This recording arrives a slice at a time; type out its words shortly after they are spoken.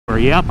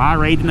Yep, I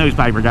read the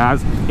newspaper,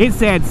 guys. It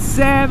said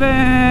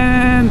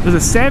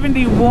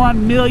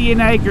 71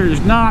 million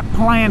acres not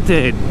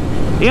planted.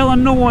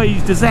 Illinois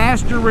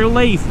disaster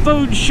relief,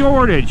 food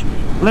shortage.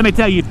 Let me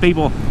tell you,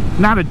 people,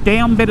 not a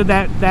damn bit of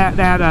that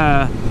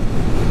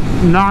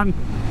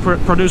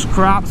non-produced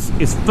crops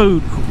is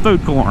food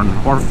corn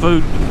or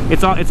food.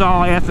 It's all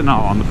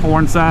ethanol on the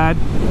corn side,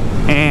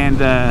 and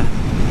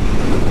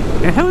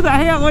who the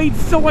hell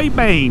eats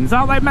soybeans?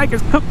 All they make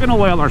is cooking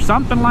oil or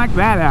something like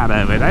that out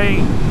of it.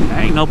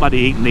 Ain't nobody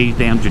eating these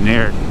damn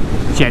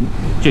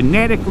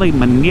genetically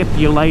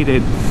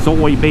manipulated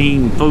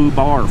soybean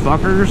foobar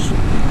fuckers.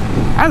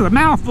 That was a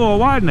mouthful,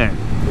 wasn't it?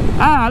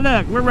 Ah,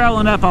 look, we're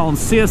rolling up on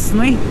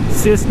Sisney,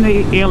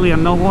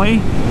 Illinois.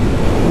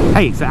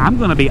 Hey, so I'm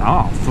gonna be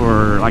off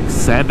for like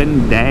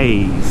 7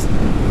 days.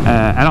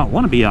 I don't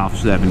want to be off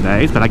 7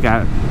 days, but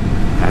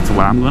that's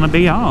why I'm gonna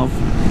be off.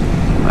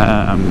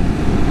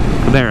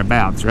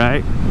 Thereabouts,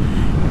 right?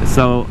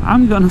 So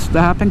I'm gonna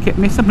stop and get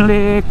me some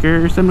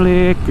liquor.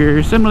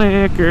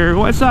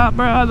 What's up,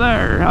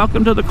 brother?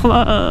 Welcome to the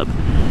club.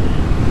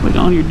 We're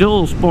on your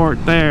dual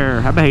sport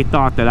there. I bet he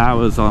thought that I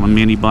was on a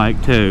mini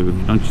bike too,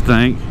 don't you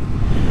think?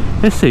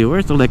 Let's see,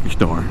 where's the liquor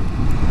store?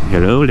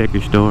 Hello,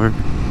 liquor store.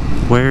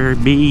 Where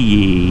be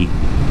ye?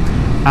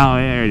 Oh,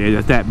 there it is.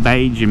 It's that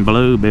beige and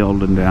blue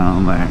building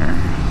down there.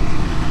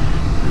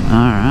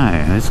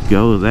 Alright, let's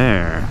go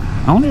there.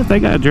 I wonder if they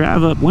got a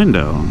drive-up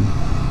window.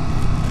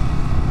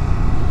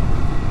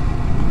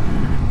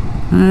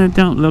 It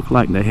don't look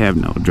like they have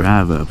no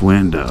drive-up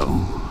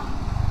window.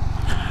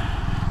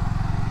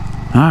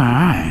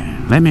 Alright,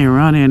 let me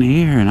run in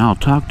here and I'll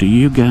talk to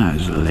you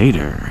guys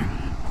later.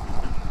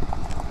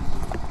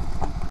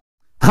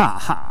 Ha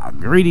ha!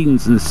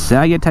 Greetings and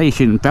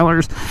salutation,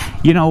 fellers.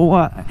 You know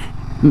what?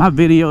 My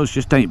videos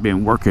just ain't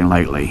been working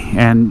lately,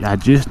 and I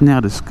just now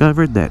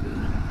discovered that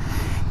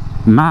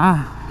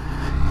my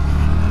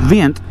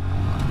vent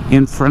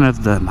in front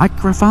of the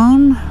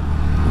microphone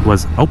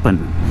was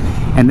open,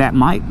 and that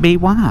might be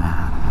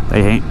why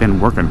they ain't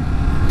been working.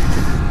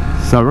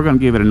 So we're gonna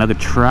give it another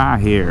try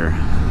here.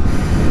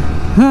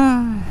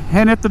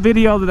 And if the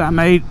video that I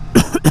made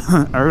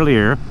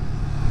earlier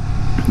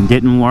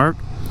didn't work,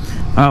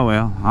 oh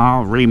well,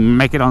 I'll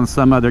remake it on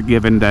some other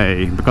given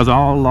day, because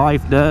all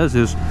life does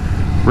is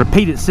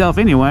repeat itself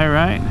anyway,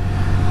 right?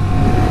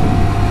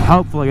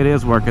 Hopefully it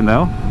is working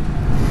though.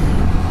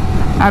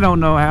 I don't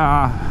know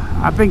how.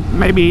 I think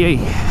maybe I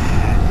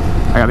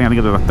think I'm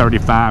gonna do a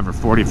 35 or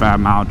 45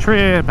 mile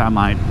trip. I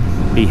might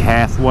be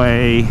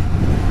halfway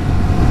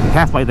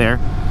there.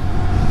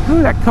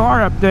 Ooh, that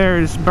car up there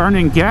is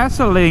burning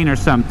gasoline or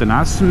something.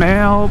 I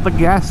smell the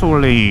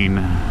gasoline.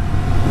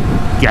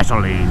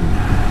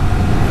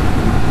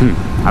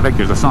 I think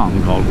there's a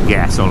song called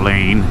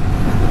Gasoline.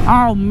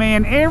 Oh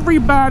man,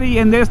 everybody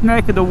in this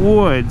neck of the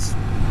woods,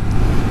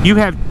 you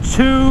have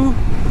two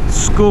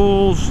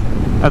schools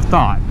of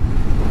thought.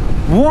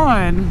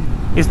 One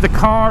is the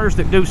cars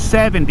that do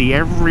 70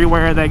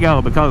 everywhere they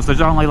go, because there's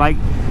only like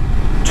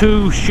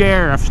 2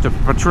 sheriffs to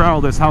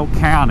patrol this whole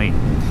county.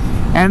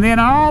 And then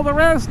all the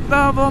rest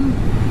of them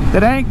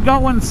that ain't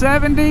going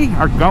 70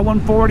 are going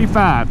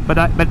 45.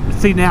 But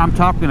see, now I'm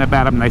talking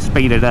about them, they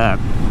speed it up.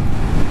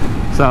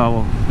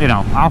 So, you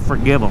know, I'll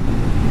forgive them.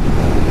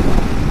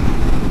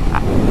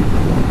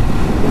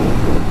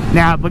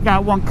 Now, we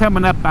got one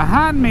coming up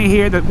behind me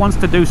here that wants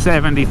to do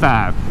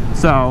 75.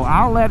 So,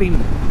 I'll let him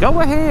go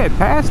ahead,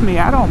 pass me,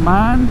 I don't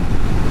mind.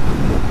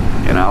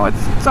 You know,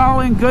 it's all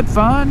in good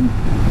fun.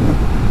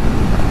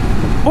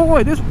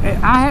 Boy,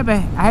 I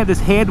have this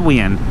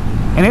headwind,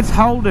 and it's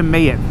holding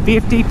me at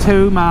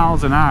 52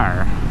 miles an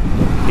hour.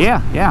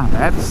 Yeah,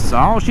 that's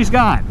all she's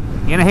got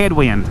in a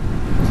headwind.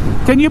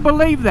 Can you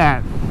believe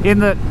that? In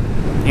the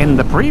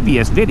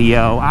previous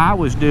video, I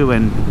was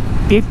doing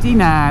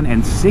 59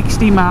 and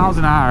 60 miles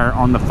an hour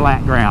on the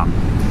flat ground.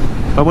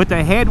 But with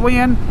the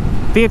headwind,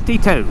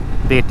 52,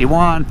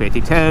 51,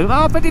 52,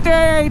 oh,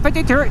 53,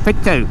 52,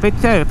 52,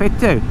 52,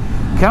 52.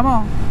 Come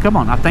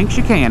on. I think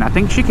she can.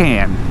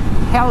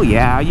 Hell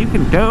yeah, you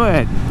can do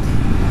it.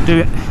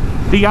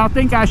 Do y'all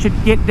think I should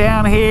get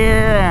down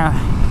here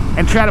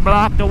and try to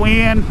block the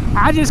wind?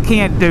 I just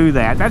can't do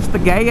that. That's the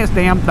gayest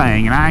damn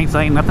thing, and I ain't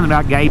saying nothing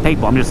about gay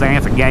people. I'm just saying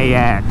it's a gay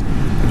act.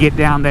 Get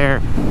down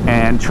there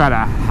and try to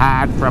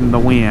hide from the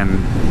wind.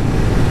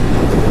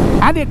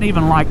 I didn't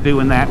even like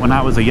doing that when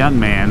I was a young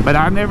man, but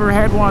I never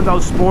had one of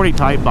those sporty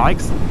type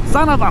bikes.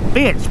 Son of a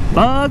bitch,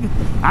 bug.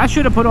 I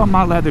should have put on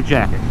my leather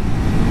jacket.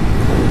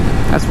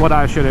 That's what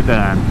I should have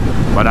done,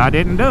 but I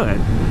didn't do it.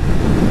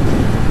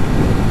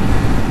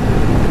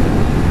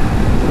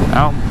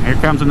 Oh, here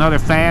comes another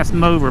fast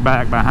mover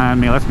back behind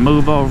me. Let's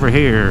move over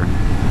here.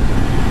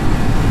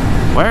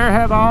 Where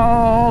have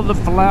all the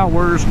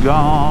flowers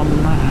gone?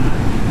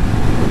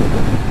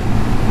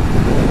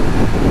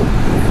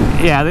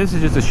 Yeah, this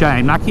is just a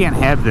shame. I can't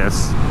have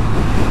this.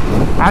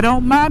 I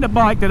don't mind a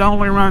bike that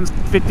only runs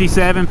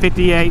 57,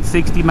 58,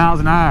 60 miles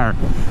an hour,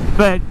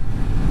 but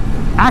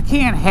I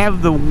can't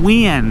have the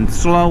wind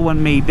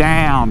slowing me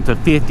down to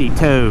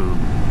 52.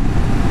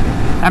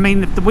 I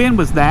mean, if the wind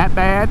was that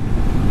bad,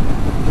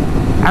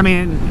 I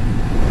mean,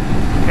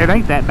 it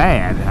ain't that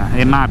bad,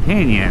 in my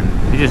opinion.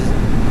 It just,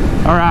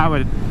 or I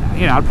would,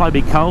 you know, I'd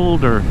probably be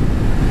cold or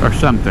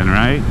something,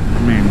 right?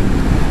 I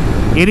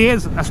mean, it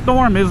is, a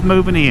storm is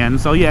moving in,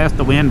 so yes,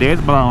 the wind is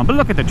blowing. But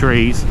look at the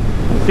trees.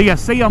 Do you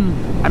see them?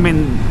 I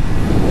mean,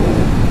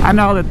 I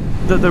know that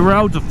the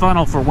road's a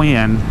funnel for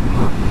wind,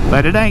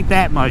 but it ain't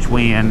that much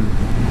wind.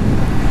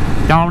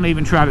 Don't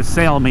even try to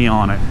sell me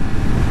on it.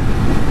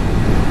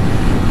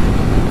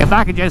 If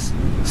I could just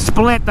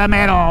split the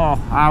middle,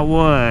 I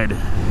would.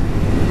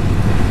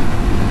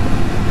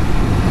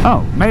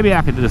 Oh, maybe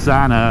I could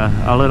design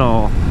a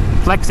little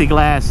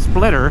plexiglass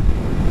splitter,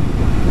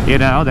 you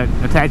know, that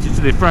attaches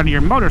to the front of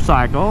your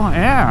motorcycle.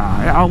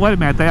 Yeah. Oh, wait a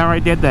minute, they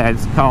already did that.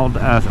 It's called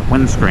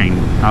windscreen.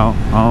 Oh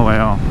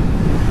well.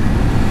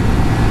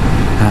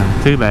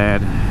 Too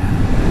bad.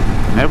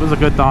 That was a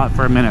good thought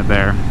for a minute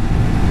there.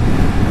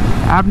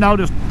 I've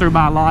noticed through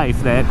my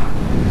life that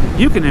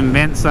you can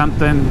invent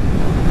something,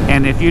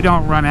 and if you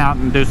don't run out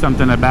and do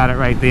something about it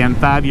right then,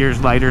 5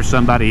 years later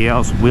somebody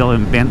else will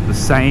invent the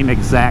same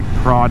exact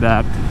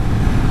product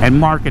and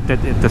market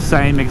it the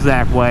same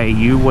exact way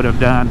you would have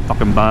done.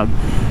 Fucking bug.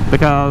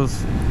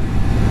 Because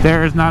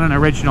there is not an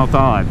original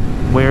thought.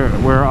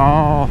 We're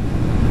all,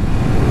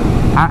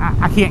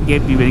 I can't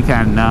give you any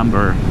kind of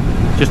number,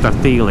 just a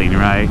feeling,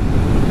 right?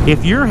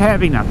 If you're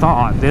having a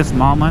thought this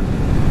moment,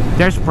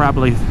 there's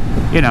probably,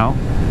 you know,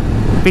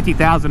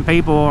 50,000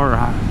 people or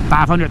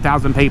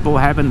 500,000 people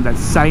having the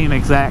same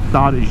exact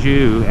thought as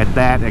you at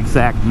that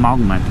exact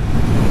moment.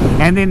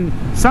 And then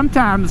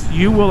sometimes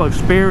you will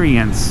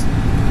experience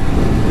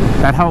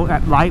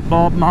that light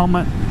bulb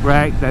moment,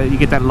 right? You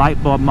get that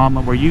light bulb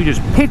moment where you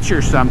just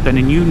picture something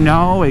and you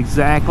know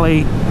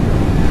exactly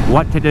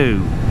what to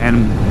do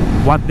and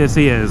what this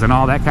is and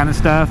all that kind of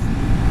stuff.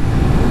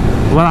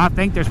 Well, I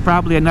think there's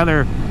probably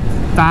another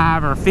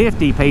 5 or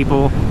 50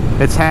 people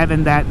that's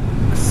having that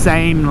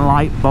same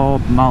light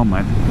bulb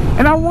moment.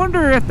 And I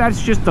wonder if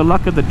that's just the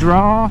luck of the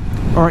draw,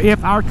 or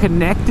if our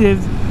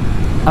connective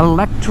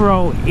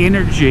electro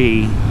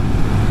energy,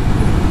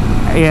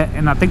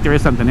 and I think there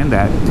is something in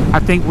that. I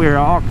think we're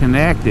all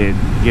connected,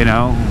 you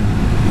know.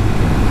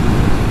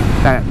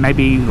 That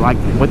maybe like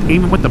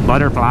even with the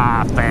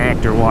butterfly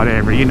effect or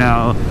whatever, you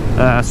know.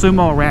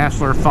 Sumo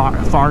wrestler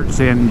farts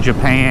in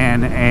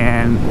Japan,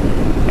 and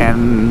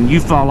you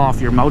fall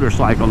off your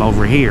motorcycle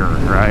over here,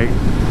 right?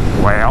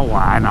 Well,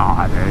 why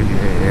not?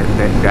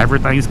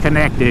 Everything's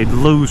connected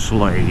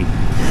loosely.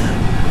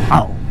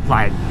 Oh,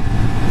 like,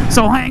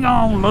 so hang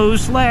on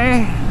loosely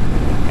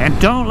and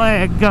don't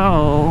let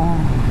go.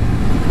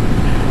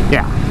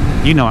 Yeah,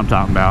 you know what I'm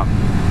talking about.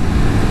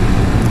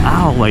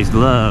 I always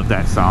love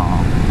that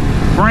song.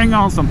 Bring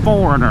on some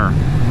Foreigner.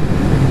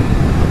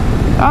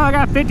 Oh, I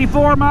got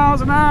 54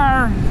 miles an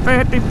hour.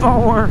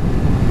 54.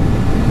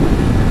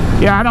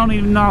 Yeah, I don't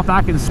even know if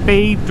I can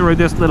speed through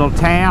this little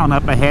town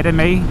up ahead of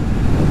me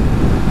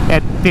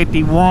at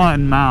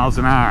 51 miles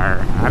an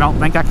hour. I don't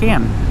think I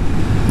can.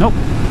 Nope.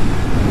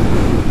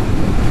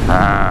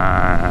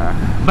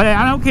 But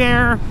I don't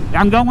care.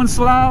 I'm going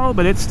slow,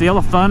 but it's still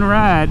a fun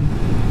ride.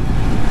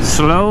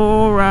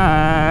 Slow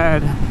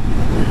ride.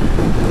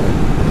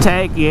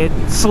 Take it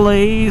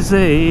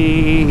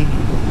sleazy.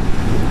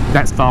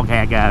 That's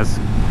Foghat, guys.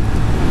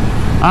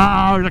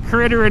 Oh, there's a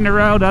critter in the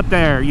road up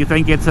there. You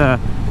think it's a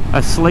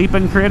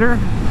sleeping critter?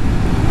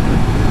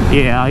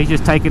 Yeah, he's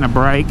just taking a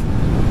break.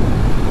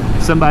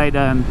 Somebody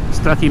done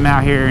stuck him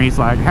out here and he's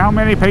like, how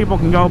many people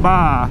can go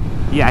by?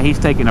 Yeah, he's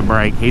taking a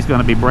break. He's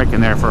going to be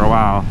breaking there for a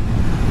while.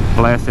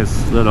 Bless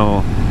his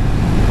little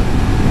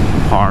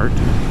heart.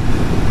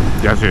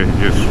 Just you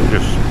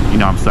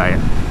know what I'm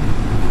saying.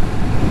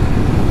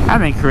 I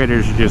think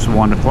critters are just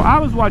wonderful. I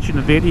was watching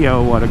a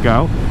video a while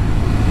ago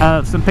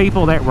of some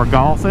people that were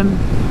golfing.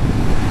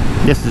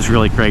 This is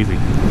really crazy.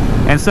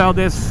 And so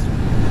this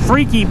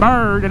freaky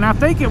bird, and I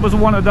think it was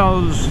one of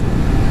those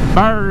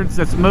birds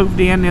that's moved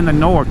in the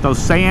north, those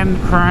sand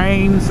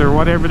cranes or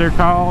whatever they're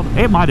called.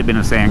 It might have been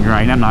a sand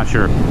crane, I'm not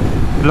sure.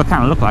 It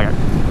kind of looked like it.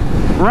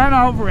 Ran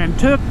over and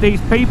took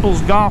these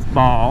people's golf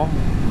ball,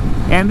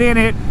 and then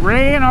it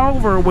ran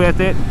over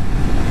with it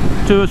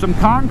to some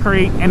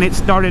concrete, and it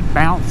started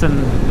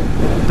bouncing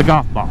the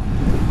golf ball.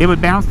 It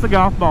would bounce the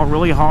golf ball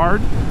really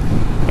hard,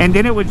 and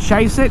then it would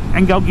chase it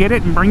and go get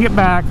it and bring it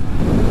back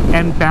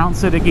and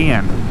bounce it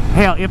again.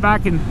 Hell, if I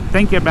can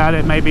think about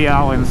it, maybe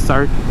I'll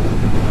insert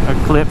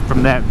a clip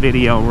from that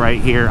video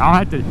right here. I'll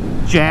have to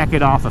jack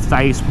it off of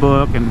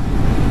Facebook, and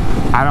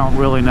I don't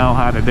really know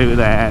how to do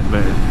that,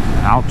 but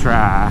I'll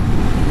try.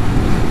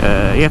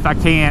 If I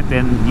can't,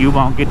 then you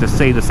won't get to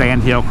see the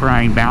sandhill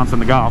crane bouncing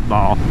the golf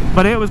ball.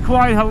 But it was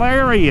quite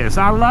hilarious.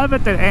 I love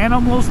it that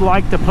animals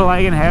like to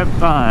play and have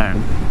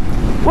fun.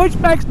 Which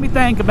makes me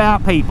think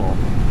about people.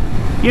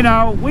 You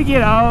know, we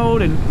get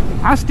old, and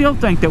I still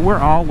think that we're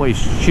always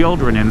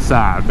children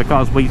inside,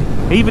 because we,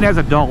 even as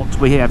adults,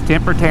 we have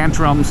temper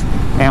tantrums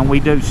and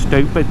we do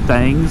stupid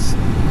things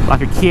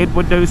like a kid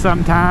would do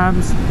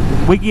sometimes.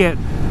 We get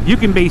You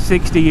can be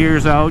 60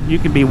 years old, you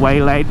can be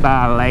waylaid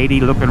by a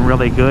lady looking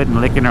really good and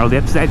licking her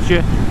lips at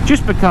you,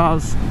 just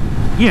because,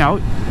 you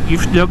know,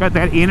 you've still got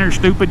that inner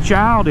stupid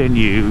child in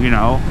you, you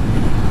know.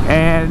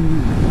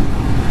 And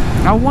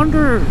I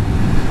wonder,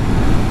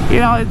 you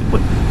know,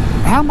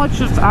 how much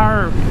of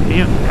our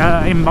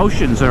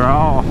emotions are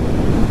all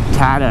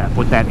tied up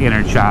with that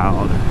inner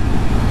child.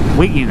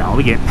 We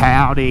get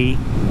pouty.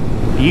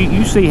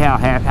 You see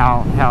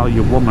how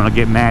your woman will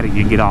get mad at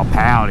you and get all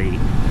pouty,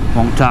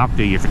 won't talk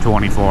to you for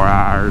 24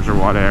 hours or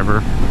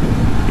whatever,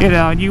 you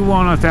know, and you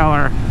want to tell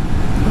her,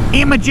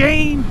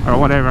 Imogene, or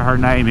whatever her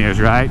name is,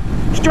 right?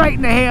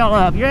 Straighten the hell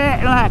up, you're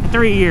acting like a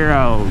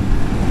 3-year-old.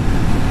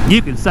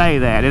 You can say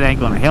that, it ain't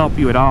going to help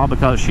you at all,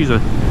 because she's a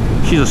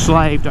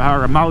slave to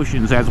her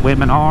emotions, as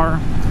women are.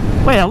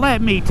 Well,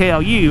 let me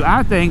tell you,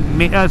 I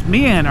think us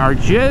men are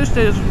just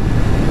as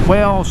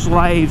well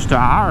slaves to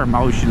our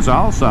emotions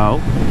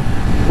also.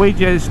 We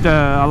just,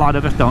 a lot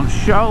of us don't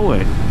show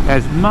it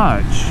as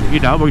much. You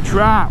know,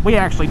 we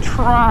actually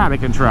try to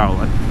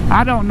control it.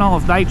 I don't know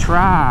if they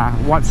try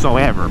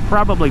whatsoever.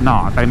 Probably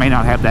not. They may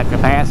not have that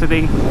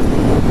capacity.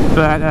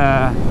 But,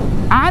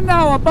 I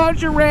know a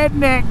bunch of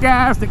redneck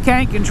guys that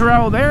can't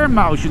control their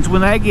emotions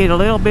when they get a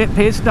little bit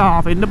pissed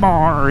off in the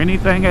bar or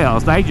anything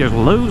else. They just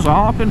lose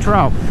all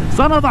control.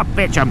 Son of a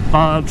bitch, I'm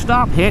bugged.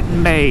 Stop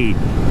hitting me.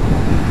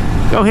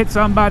 Go hit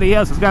somebody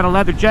else that's got a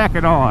leather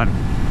jacket on.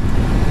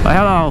 Well,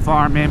 hello,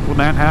 farm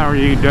implement. How are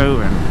you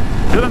doing?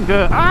 Doing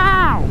good.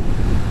 Ow!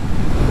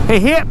 He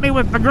hit me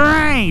with the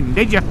grain.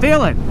 Did you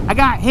feel it? I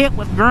got hit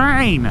with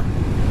grain.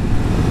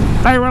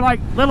 They were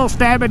like little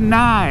stabbing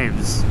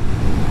knives.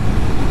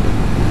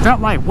 Felt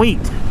like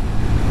wheat.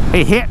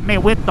 He hit me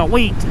with the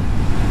wheat.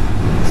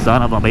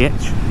 Son of a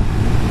bitch.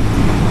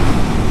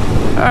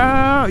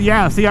 Oh,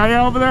 yeah, see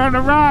over there on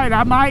the right,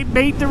 I might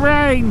beat the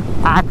rain.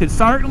 I could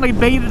certainly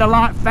beat it a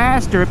lot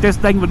faster if this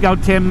thing would go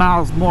 10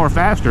 miles more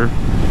faster.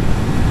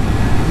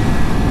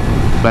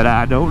 But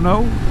I don't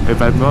know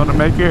if I'm going to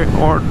make it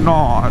or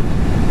not.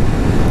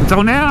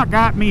 So now I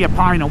got me a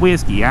pint of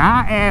whiskey.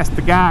 I asked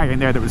the guy in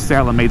there that was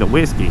selling me the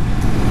whiskey.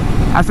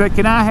 I said,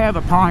 can I have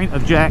a pint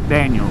of Jack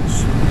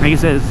Daniels? And he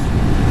says,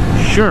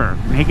 sure.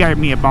 And he gave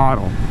me a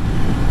bottle.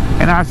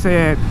 And I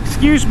said,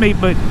 excuse me,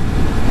 but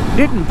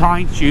didn't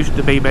pints used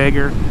to be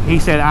bigger? He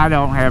said, I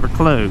don't have a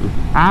clue.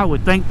 I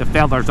would think the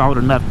fella's old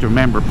enough to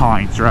remember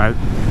pints, right?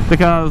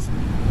 Because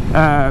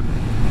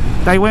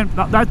they went,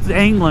 that's the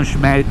English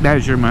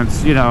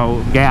measurements, you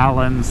know,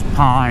 gallons,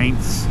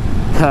 pints,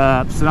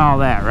 cups, and all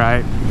that,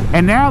 right?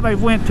 And now they've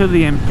went to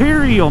the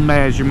imperial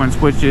measurements,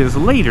 which is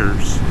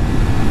liters.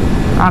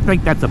 I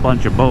think that's a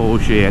bunch of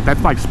bullshit.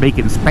 That's like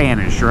speaking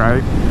Spanish,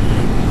 right?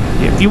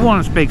 If you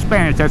want to speak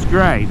Spanish, that's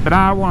great, but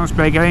I want to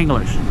speak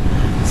English.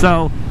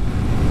 So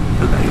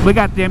we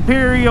got the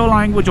imperial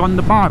language on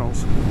the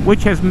bottles,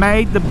 which has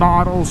made the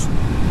bottles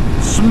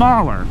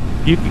smaller.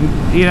 You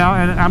can, you know,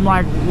 and I'm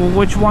like, well,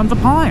 which one's a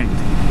pint?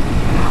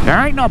 There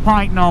ain't no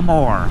pint no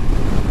more.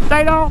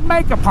 They don't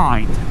make a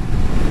pint.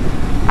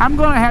 I'm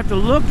gonna have to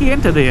look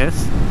into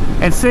this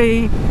and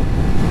see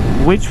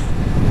which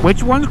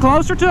one's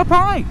closer to a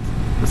pint.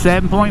 The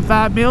 7.5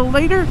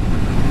 milliliter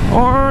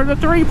or the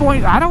 3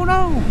 point, I don't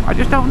know. I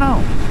just don't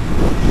know.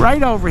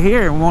 Right over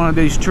here in one of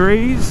these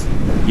trees,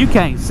 you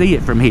can't see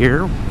it from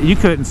here. You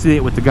couldn't see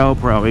it with the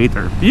GoPro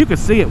either. You could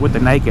see it with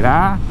the naked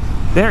eye.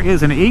 There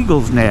is an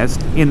eagle's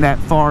nest in that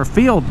far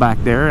field back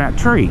there in that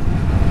tree.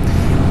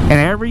 And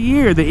every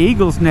year the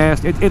eagle's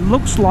nest, it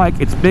looks like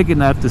it's big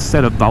enough to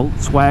set a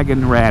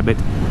Volkswagen Rabbit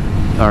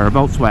or a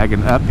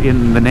Volkswagen up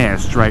in the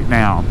nest right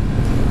now.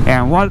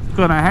 And what's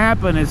going to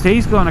happen is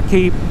he's going to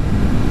keep,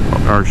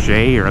 or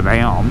she or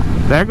them,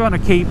 they're going to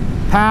keep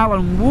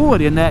piling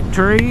wood in that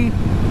tree,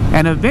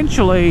 and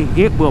eventually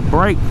it will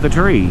break the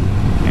tree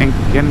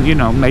and you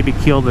know, maybe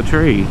kill the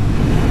tree.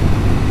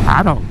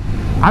 I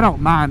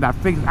don't mind.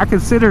 I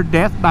consider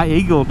death by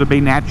eagle to be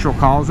natural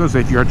causes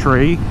if you're a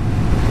tree.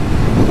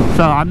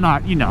 So I'm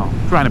not, you know,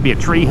 trying to be a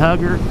tree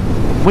hugger.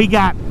 We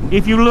got,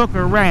 if you look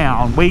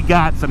around, we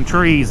got some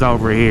trees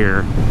over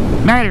here.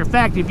 Matter of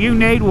fact, if you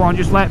need one,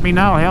 just let me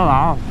know. Hell,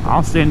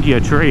 I'll send you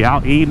a tree.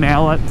 I'll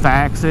email it,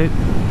 fax it,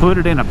 put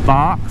it in a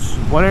box,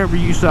 whatever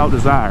you so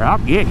desire. I'll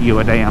get you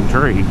a damn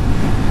tree.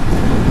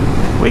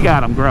 We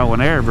got them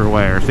growing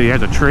everywhere. See,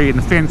 there's a tree in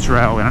the fence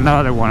row, and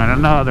another one, and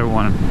another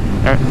one.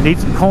 Need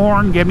some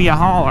corn? Give me a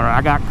holler.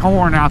 I got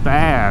corn out the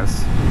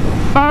ass.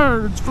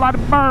 Birds, flight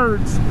of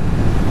birds.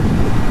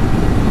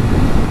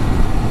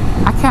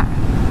 I can't.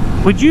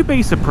 Would you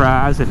be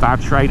surprised if I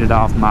traded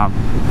off my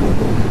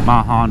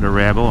Honda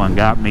Rebel and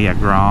got me a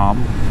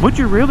Grom? Would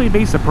you really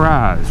be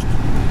surprised?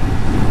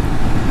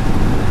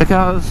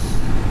 Because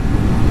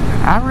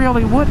I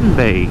really wouldn't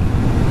be.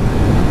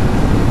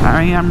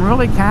 I mean, I'm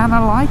really kind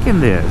of liking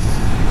this.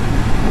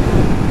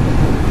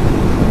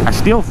 I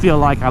still feel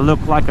like I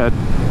look like a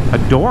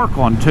dork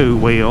on two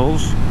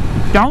wheels,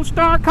 Don't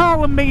start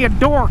calling me a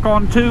dork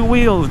on 2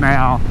 wheels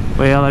now.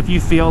 Well, if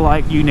you feel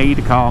like you need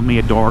to call me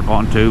a dork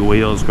on 2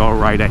 wheels, go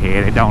right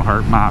ahead. It don't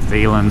hurt my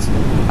feelings.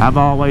 I've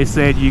always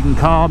said you can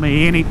call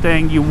me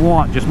anything you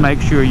want. Just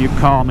make sure you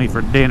call me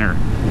for dinner.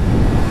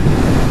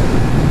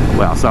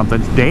 Well,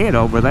 something's dead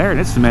over there and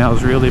it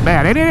smells really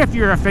bad. And if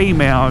you're a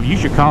female, you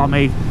should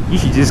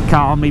just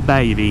call me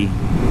baby.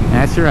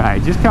 That's right,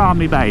 just call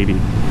me baby.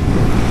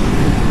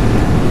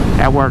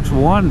 That works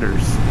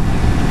wonders.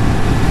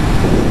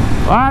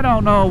 Well, I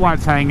don't know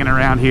what's hanging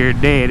around here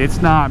dead.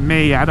 It's not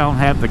me. I don't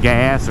have the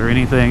gas or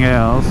anything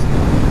else.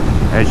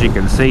 As you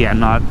can see, I'm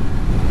not...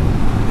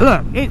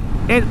 Look,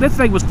 this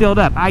thing was filled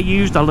up. I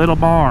used a little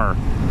bar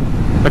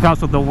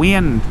because of the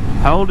wind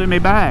holding me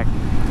back.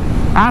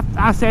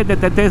 I said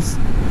that this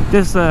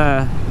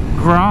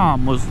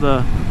Grom was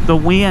the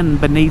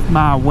wind beneath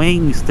my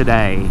wings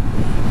today.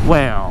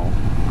 Well,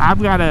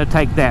 I've got to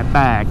take that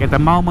back. At the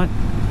moment,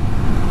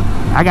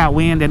 I got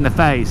wind in the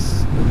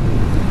face.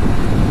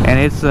 And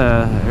it's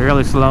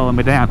really slowing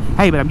me down.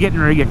 Hey, but I'm getting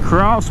ready to get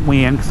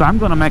crosswind because I'm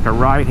going to make a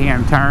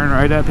right-hand turn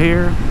right up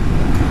here.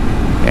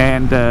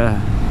 And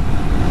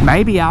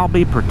maybe I'll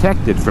be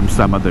protected from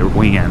some of the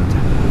wind.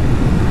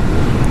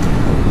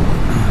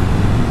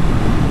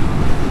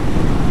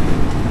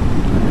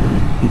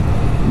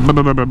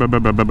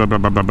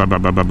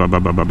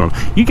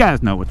 You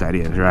guys know what that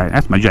is, right?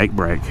 That's my Jake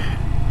brake.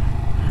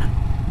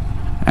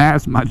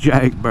 That's my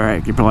Jake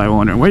brake. You're probably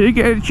wondering, where you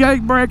get a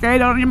Jake brake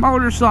ain't on your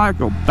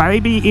motorcycle?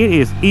 Baby, it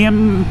is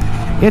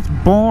it's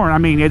born. I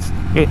mean, it's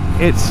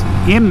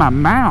in my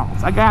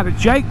mouth. I got a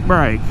Jake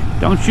brake.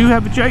 Don't you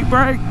have a Jake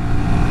brake?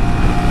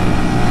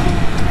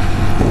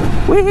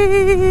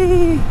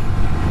 Whee!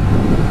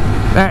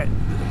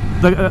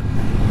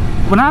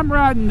 When I'm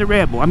riding the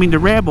Rebel, I mean the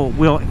Rebel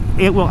will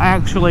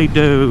actually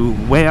do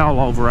well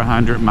over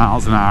 100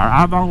 miles an hour.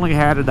 I've only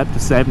had it up to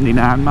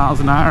 79 miles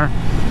an hour,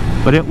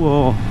 but it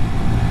will,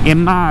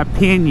 in my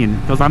opinion,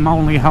 because I'm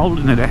only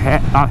holding it at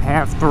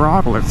half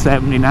throttle at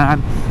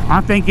 79,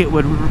 I think it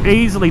would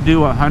easily do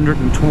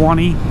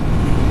 120,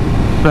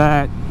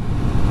 but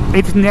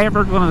it's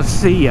never going to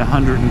see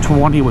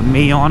 120 with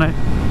me on it,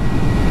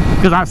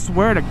 because I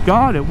swear to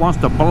God it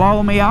wants to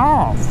blow me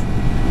off.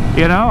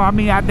 You know, I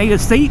mean, I need a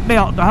seat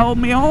belt to hold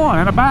me on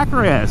and a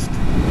backrest.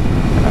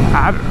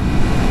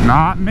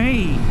 Not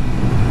me.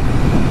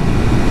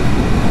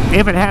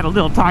 If it had a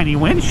little tiny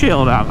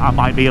windshield, I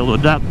might be able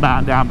to duck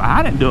down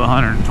behind it and do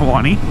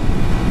 120.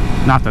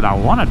 Not that I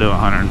want to do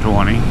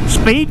 120.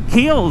 Speed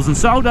kills, and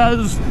so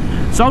does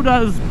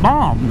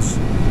bombs.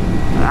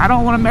 I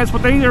don't want to mess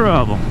with either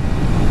of them.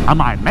 I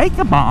might make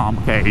a bomb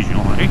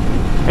occasionally.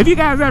 If you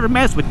guys ever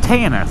mess with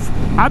TANF,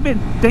 I've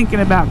been thinking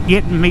about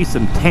getting me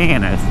some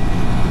TANF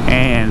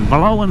and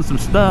blowing some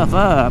stuff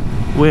up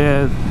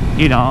with,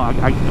 you know,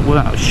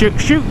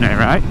 shooting it,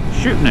 right?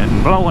 Shooting it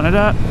and blowing it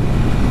up.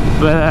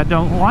 But I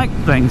don't like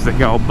things that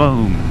go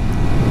boom.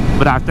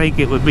 But I think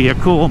it would be a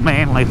cool,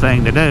 manly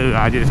thing to do.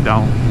 I just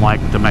don't like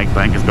to make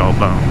things go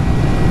boom.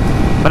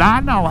 But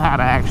I know how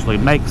to actually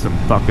make some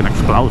fucking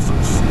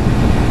explosives.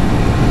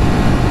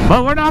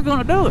 But we're not going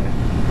to do it.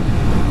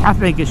 I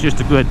think it's just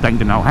a good thing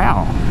to know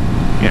how.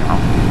 You know,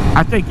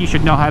 I think you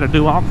should know how to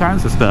do all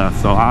kinds of stuff.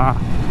 So I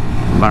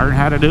learn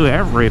how to do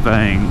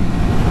everything,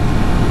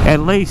 at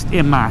least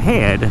in my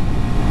head.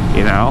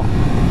 You know,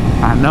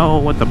 I know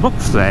what the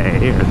books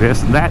say, or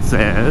this and that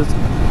says.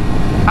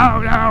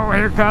 Oh no,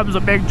 here comes a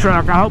big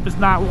truck. I hope it's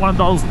not one of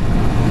those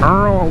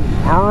Earl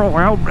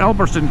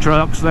Elberson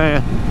trucks.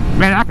 Man,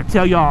 I could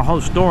tell y'all a whole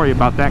story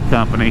about that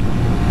company.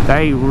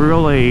 They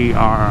really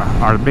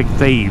are big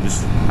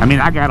thieves. I mean,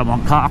 I got them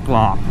on cock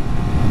lock.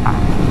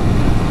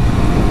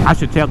 I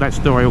should tell that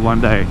story one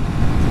day.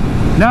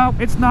 No,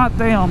 it's not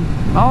them.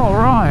 All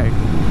right.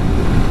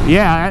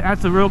 Yeah,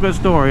 that's a real good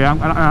story.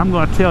 I'm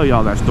going to tell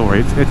y'all that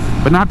story.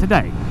 But not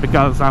today,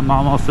 because I'm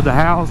almost to the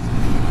house,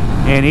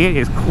 and it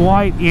is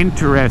quite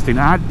interesting.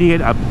 I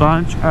did a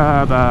bunch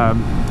of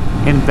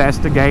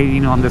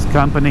investigating on this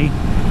company,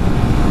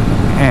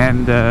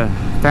 and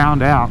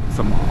found out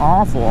some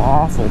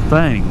awful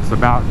things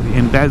about the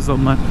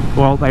embezzlement.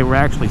 Well, they were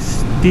actually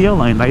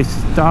stealing. They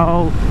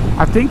stole,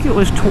 I think it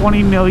was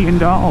 $20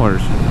 million,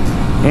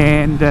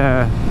 and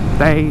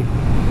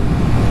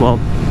well,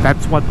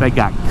 that's what they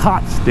got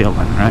caught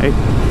stealing, right?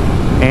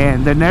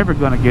 And they're never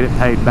going to get it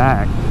paid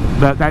back.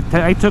 But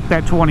they took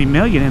that $20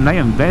 million and they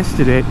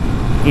invested it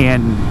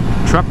in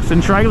trucks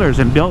and trailers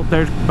and built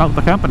the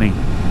company.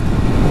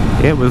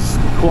 It was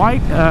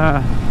quite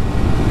a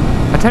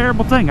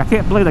terrible thing. I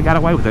can't believe they got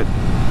away with it.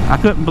 I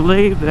couldn't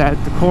believe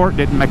that the court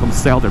didn't make them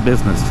sell their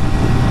business.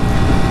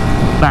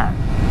 But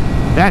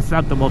that's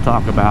something we'll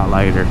talk about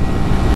later.